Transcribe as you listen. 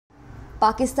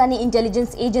Pakistani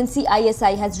intelligence agency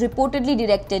ISI has reportedly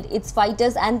directed its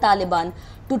fighters and Taliban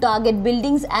to target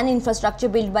buildings and infrastructure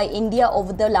built by India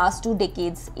over the last 2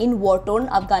 decades in war-torn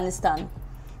Afghanistan.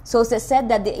 Sources said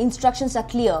that the instructions are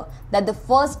clear that the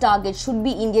first target should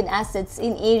be Indian assets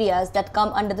in areas that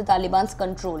come under the Taliban's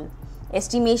control.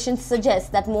 Estimations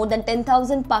suggest that more than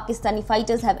 10,000 Pakistani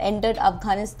fighters have entered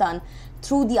Afghanistan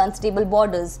through the unstable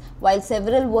borders, while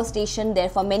several were stationed there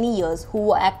for many years who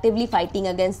were actively fighting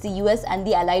against the US and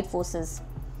the allied forces.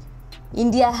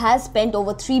 India has spent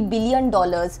over $3 billion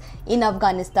in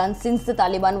Afghanistan since the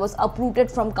Taliban was uprooted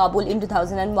from Kabul in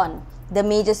 2001. The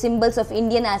major symbols of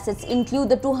Indian assets include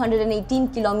the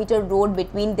 218-kilometer road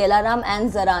between Dilaram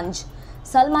and Zaranj,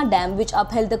 Salma Dam, which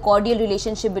upheld the cordial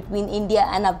relationship between India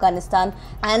and Afghanistan,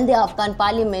 and the Afghan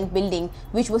Parliament building,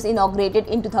 which was inaugurated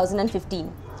in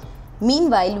 2015.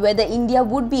 Meanwhile, whether India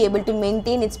would be able to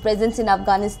maintain its presence in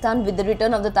Afghanistan with the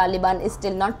return of the Taliban is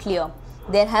still not clear.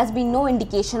 There has been no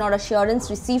indication or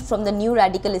assurance received from the new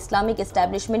radical Islamic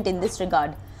establishment in this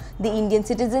regard. The Indian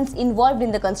citizens involved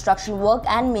in the construction work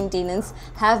and maintenance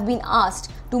have been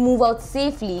asked to move out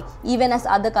safely, even as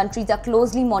other countries are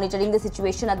closely monitoring the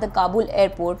situation at the Kabul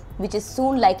airport, which is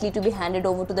soon likely to be handed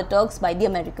over to the Turks by the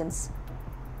Americans.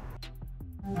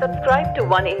 Subscribe to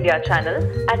One India channel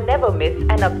and never miss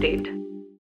an update.